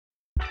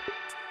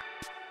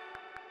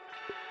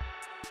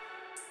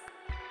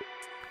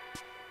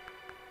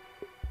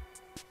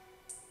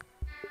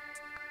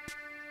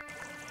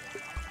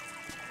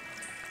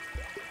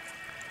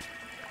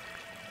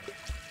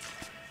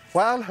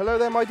Well, hello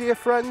there my dear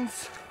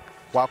friends.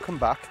 Welcome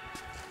back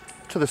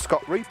to the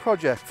Scott Ree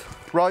Project.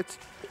 Right,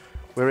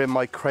 we're in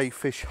my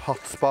crayfish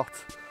hotspot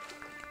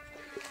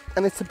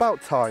and it's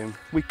about time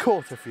we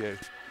caught a few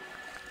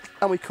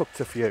and we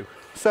cooked a few.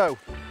 So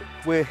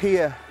we're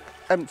here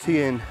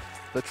emptying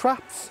the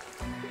traps.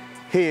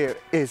 Here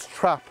is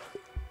trap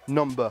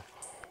number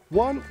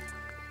 1.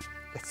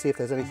 Let's see if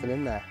there's anything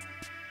in there.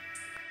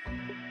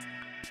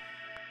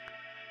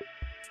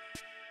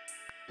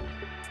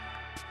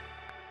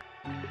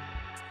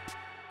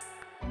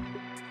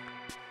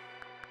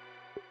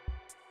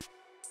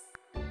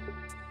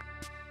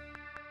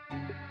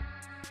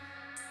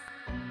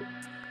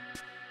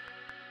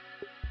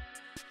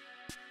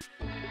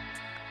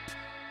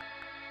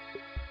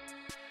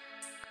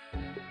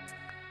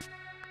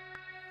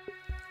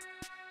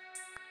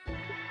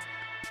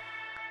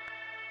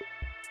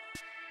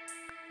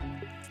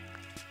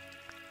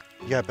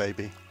 Yeah,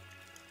 baby.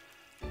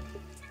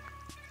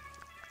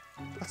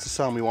 That's the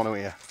sound we want to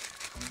hear.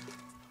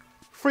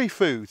 Free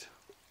food.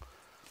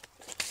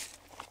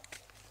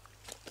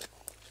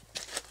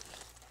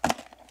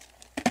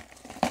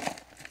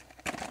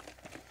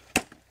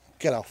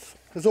 Get off.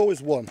 There's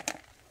always one.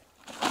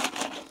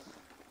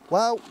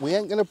 Well, we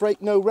ain't going to break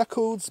no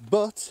records,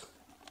 but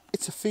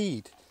it's a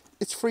feed.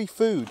 It's free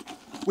food.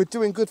 We're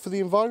doing good for the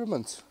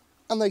environment.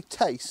 And they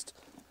taste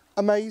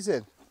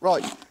amazing.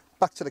 Right,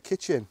 back to the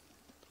kitchen.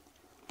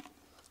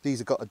 These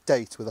have got a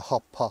date with a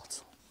hot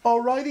pot.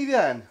 Alrighty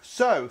then,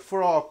 so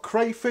for our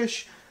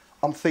crayfish,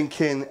 I'm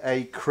thinking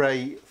a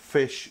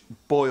crayfish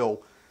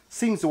boil.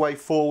 Seems the way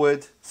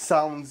forward,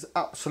 sounds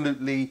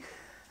absolutely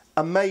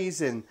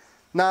amazing.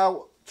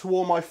 Now, to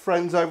all my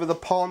friends over the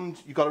pond,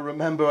 you've got to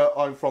remember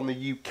I'm from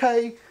the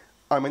UK,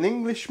 I'm an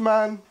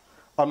Englishman,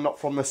 I'm not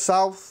from the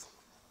south.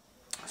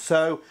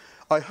 So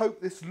I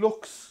hope this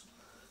looks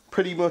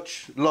pretty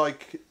much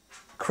like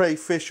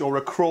crayfish or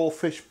a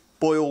crawfish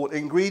boiled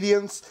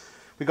ingredients.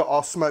 We've got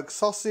our smoked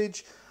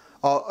sausage,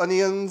 our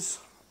onions,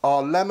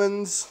 our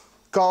lemons,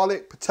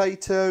 garlic,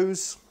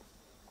 potatoes,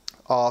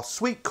 our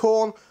sweet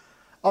corn.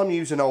 I'm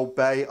using Old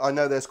Bay. I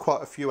know there's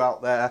quite a few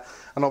out there,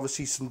 and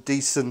obviously some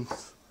decent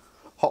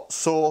hot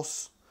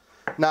sauce.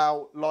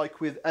 Now, like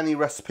with any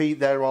recipe,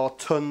 there are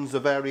tons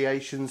of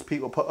variations.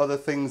 People put other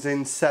things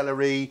in,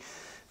 celery,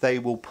 they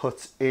will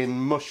put in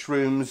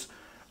mushrooms,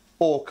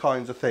 all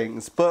kinds of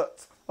things.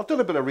 But I've done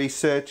a bit of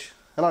research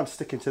and I'm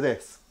sticking to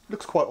this.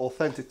 Looks quite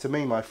authentic to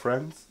me, my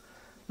friends.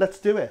 Let's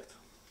do it.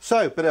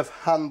 So, bit of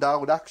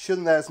hand-out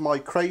action. There's my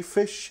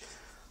crayfish.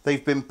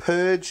 They've been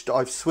purged.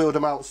 I've swilled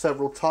them out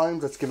several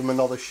times. Let's give them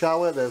another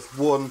shower. There's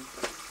one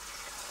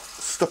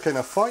stuck in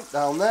a fight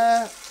down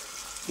there.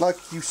 Like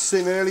you've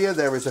seen earlier,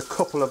 there is a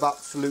couple of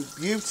absolute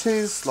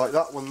beauties, like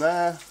that one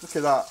there. Look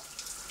at that.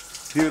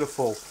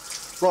 Beautiful.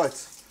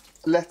 Right,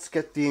 let's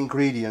get the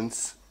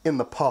ingredients in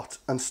the pot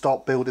and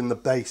start building the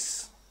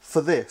base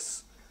for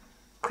this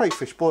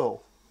crayfish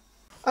boil.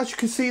 As you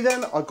can see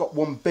then, I've got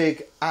one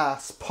big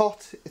ass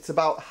pot. It's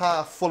about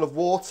half full of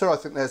water. I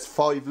think there's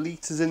 5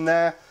 litres in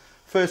there.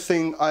 First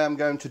thing I am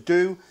going to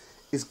do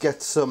is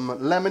get some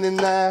lemon in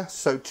there.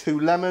 So 2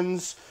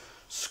 lemons,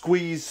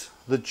 squeeze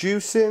the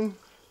juice in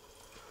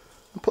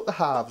and put the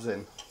halves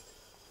in.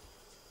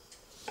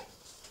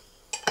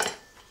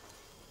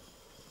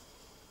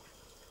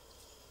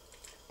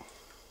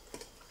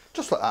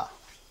 Just like that.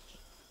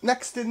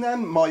 Next in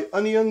then, my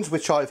onions,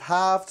 which I've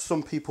halved.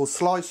 Some people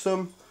slice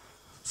them.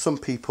 Some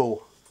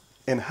people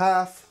in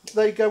half.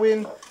 They go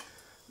in.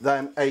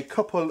 Then a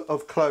couple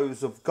of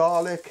cloves of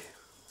garlic,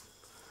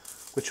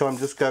 which I'm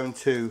just going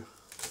to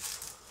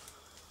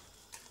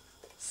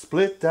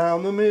split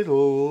down the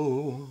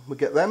middle. We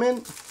get them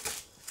in.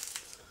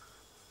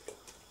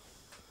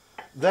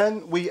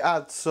 Then we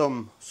add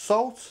some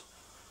salt.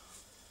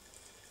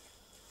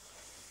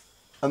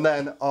 And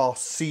then our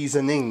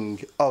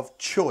seasoning of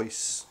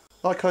choice.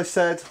 Like I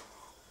said,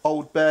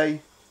 Old Bay.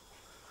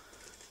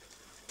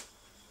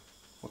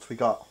 What we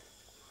got?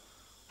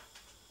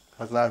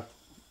 I don't know,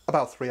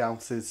 about 3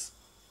 ounces.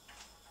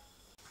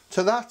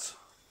 To that,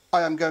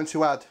 I am going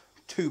to add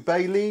 2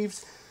 bay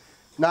leaves.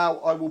 Now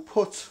I will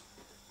put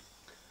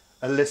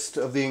a list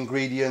of the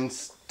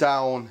ingredients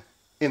down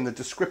in the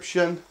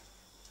description,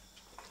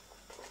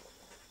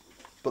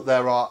 but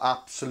there are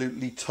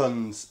absolutely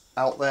tons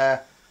out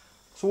there.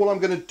 So all I'm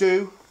going to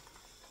do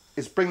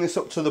is bring this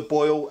up to the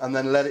boil and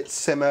then let it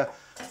simmer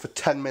for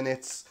 10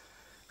 minutes.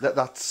 Let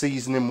that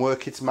seasoning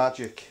work its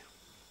magic.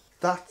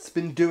 That's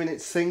been doing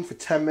its thing for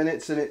 10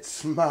 minutes and it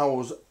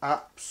smells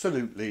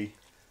absolutely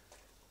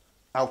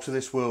out of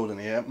this world in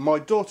here. My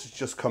daughter's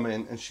just come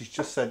in and she's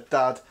just said,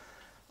 Dad,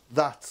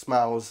 that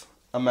smells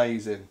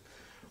amazing.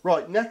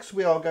 Right, next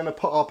we are going to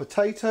put our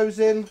potatoes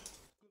in.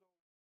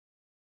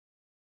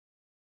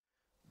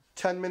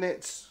 10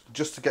 minutes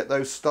just to get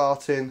those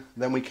starting,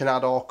 then we can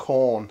add our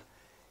corn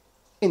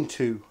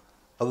into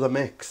the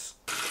mix.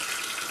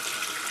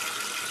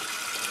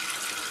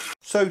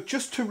 So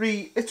just to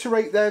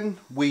reiterate then,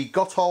 we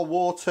got our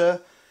water,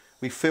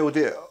 we filled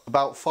it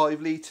about 5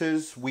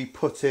 litres, we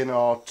put in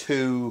our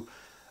 2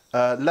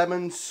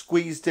 lemons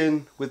squeezed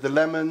in with the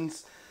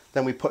lemons.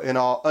 Then we put in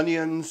our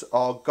onions,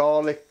 our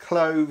garlic,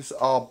 cloves,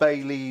 our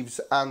bay leaves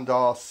and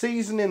our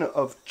seasoning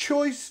of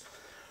choice.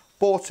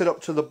 Brought it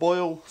up to the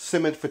boil,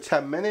 simmered for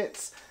 10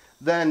 minutes.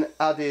 Then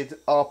added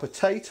our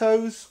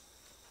potatoes.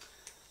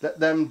 Let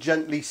them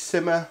gently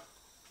simmer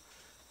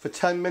for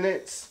 10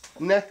 minutes.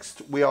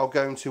 Next we are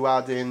going to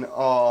add in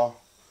our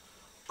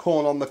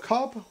corn on the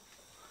cob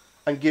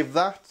and give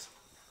that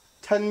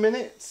 10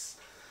 minutes.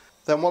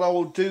 Then what I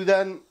will do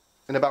then,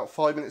 in about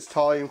 5 minutes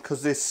time,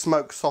 because this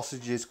smoked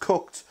sausage is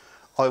cooked,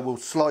 I will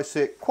slice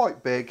it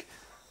quite big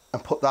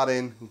and put that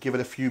in and give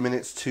it a few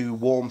minutes to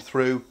warm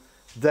through.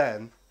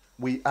 Then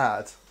we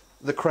add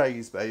the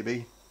craze,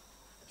 baby.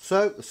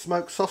 So the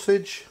smoked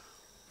sausage,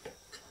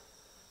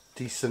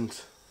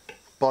 decent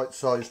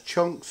bite-sized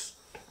chunks.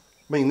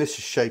 I mean, this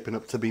is shaping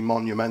up to be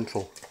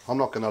monumental, I'm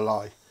not going to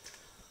lie.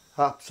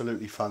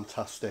 Absolutely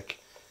fantastic.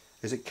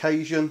 Is it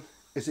Cajun?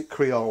 Is it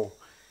Creole?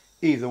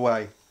 Either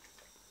way,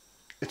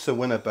 it's a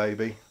winner,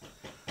 baby.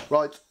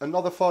 Right,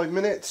 another 5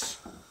 minutes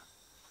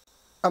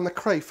and the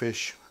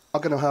crayfish are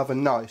going to have a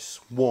nice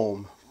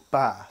warm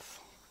bath.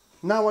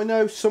 Now I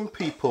know some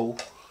people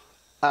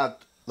add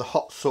the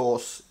hot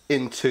sauce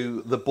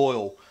into the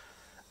boil,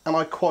 and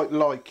I quite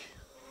like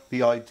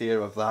the idea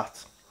of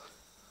that.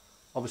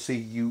 Obviously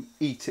you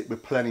eat it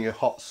with plenty of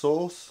hot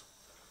sauce,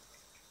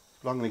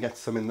 but I'm going to get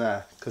some in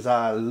there because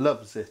I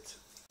loves it.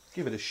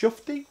 Give it a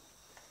shufty.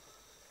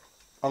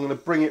 I'm going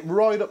to bring it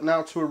right up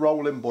now to a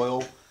rolling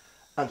boil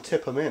and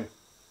tip them in.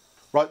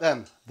 Right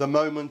then, the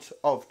moment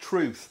of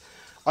truth.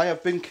 I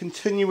have been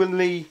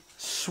continually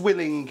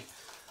swilling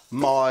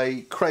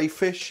my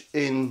crayfish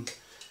in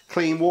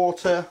clean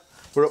water.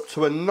 We're up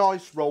to a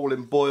nice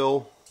rolling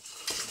boil.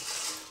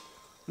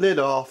 Lid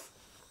off,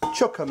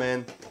 chuck them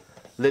in,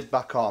 lid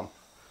back on.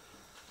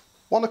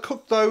 Want to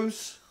cook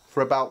those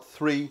for about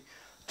 3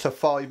 to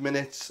 5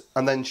 minutes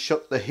and then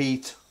shut the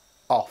heat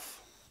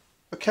off.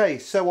 Okay,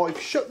 so I've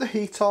shut the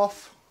heat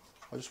off.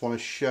 I just want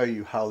to show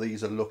you how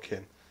these are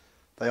looking.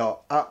 They are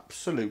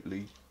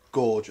absolutely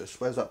gorgeous.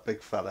 Where's that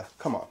big fella?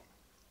 Come on.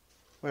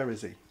 Where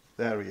is he?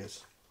 There he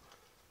is.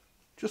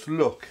 Just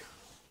look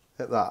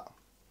at that.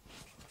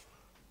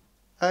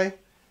 Hey?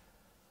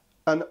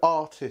 An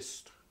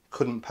artist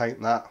couldn't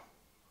paint that.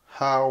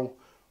 How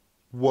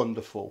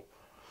wonderful.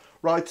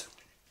 Right,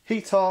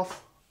 heat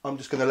off. I'm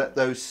just going to let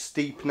those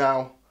steep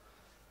now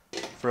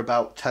for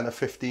about 10 or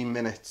 15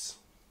 minutes.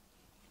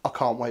 I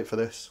can't wait for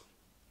this.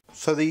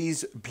 So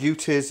these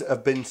beauties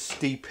have been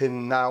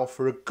steeping now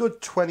for a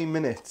good 20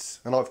 minutes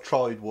and I've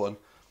tried one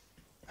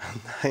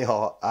and they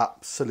are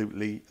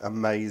absolutely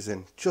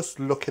amazing. Just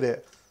look at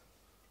it.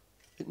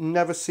 It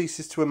never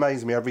ceases to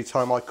amaze me every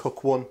time I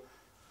cook one.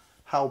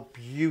 How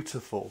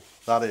beautiful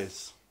that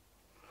is.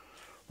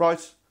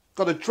 Right,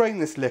 got to drain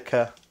this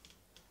liquor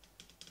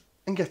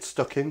and get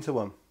stuck into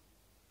them.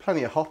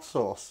 Plenty of hot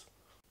sauce.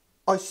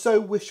 I so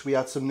wish we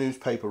had some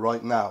newspaper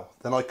right now.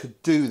 Then I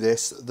could do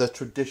this the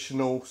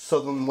traditional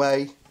southern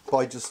way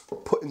by just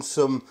putting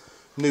some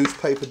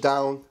newspaper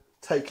down,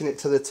 taking it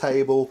to the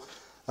table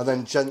and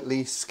then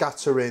gently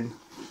scattering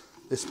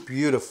this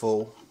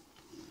beautiful,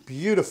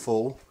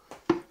 beautiful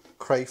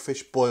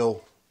crayfish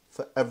boil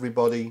for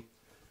everybody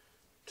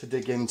to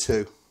dig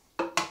into.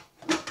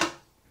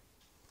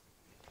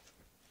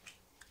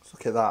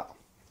 Look at that.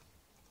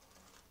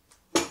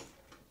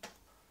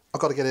 I've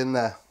got to get in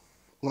there.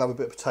 I'm going to have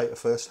a bit of potato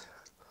first.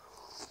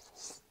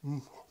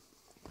 A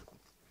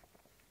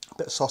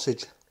bit of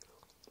sausage.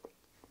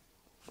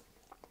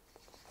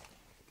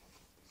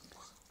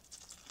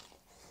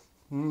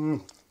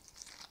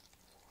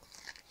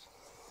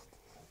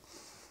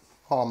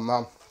 Oh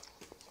man.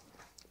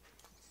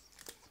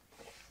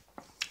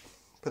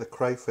 Bit of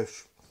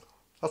crayfish.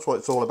 That's what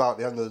it's all about at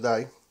the end of the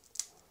day.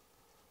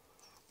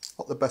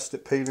 Not the best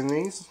at peeling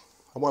these,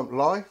 I won't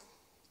lie.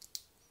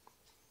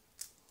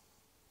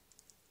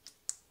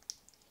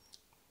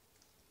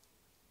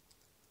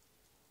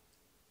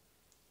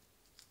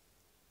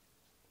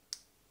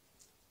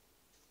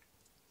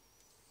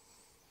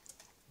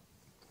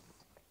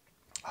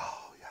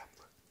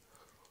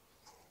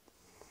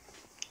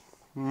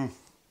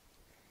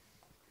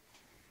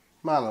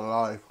 Man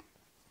alive.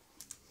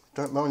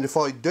 Don't mind if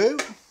I do.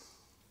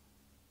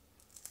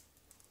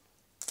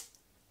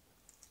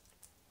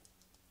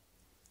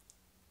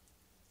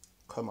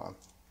 Come on.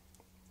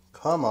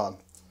 Come on.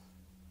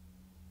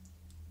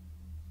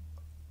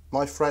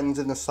 My friends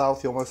in the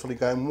south, you're mostly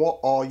going, what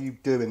are you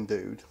doing,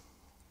 dude?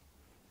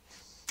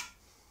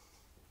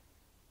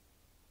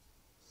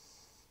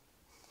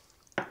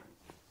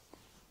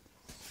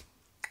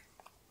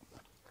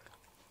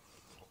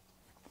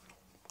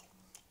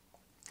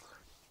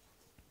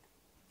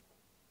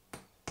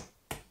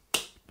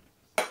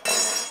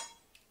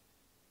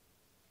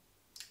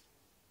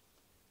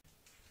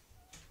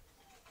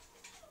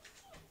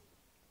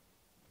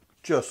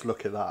 Just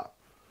look at that.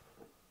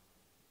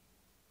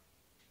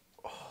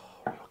 Oh,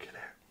 look at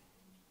it.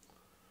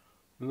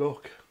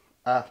 Look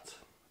at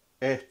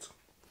it.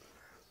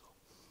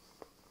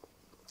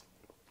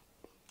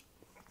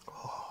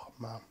 Oh,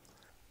 man.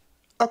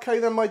 Okay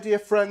then, my dear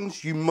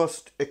friends, you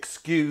must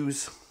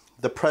excuse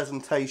the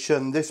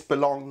presentation. This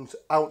belongs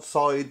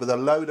outside with a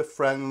load of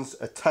friends,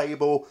 a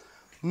table,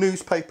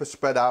 newspaper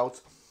spread out.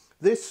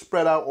 This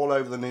spread out all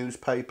over the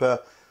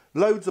newspaper,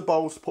 loads of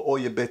bowls to put all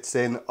your bits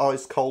in,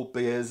 ice cold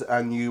beers,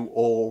 and you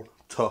all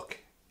tuck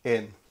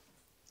in.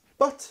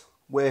 But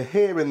we're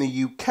here in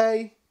the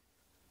UK,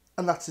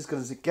 and that's as good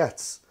as it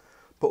gets.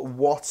 But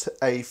what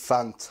a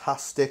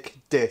fantastic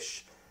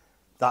dish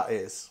that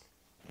is.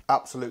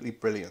 Absolutely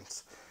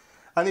brilliant.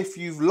 And if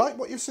you've liked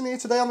what you've seen here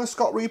today on the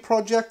Scott Ree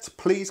Project,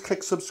 please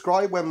click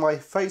subscribe when my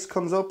face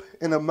comes up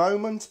in a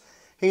moment.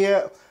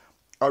 Here,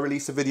 I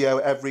release a video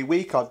every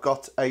week. I've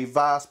got a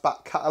vast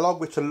back catalogue,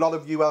 which a lot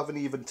of you haven't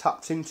even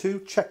tapped into.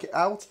 Check it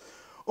out.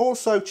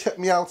 Also, check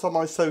me out on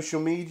my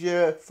social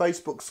media,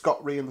 Facebook,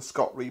 Scott Ree and the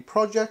Scott Ree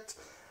Project,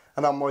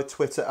 and on my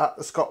Twitter at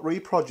the Scott Ree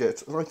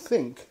Project. And I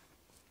think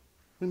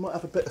we might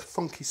have a bit of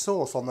funky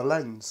sauce on the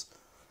lens.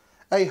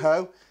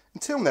 Hey-ho,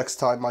 until next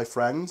time, my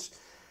friends,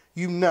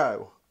 you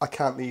know I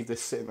can't leave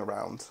this sitting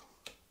around.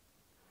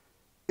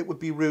 It would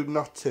be rude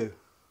not to.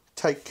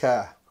 Take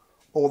care.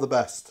 All the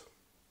best.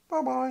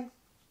 Bye-bye.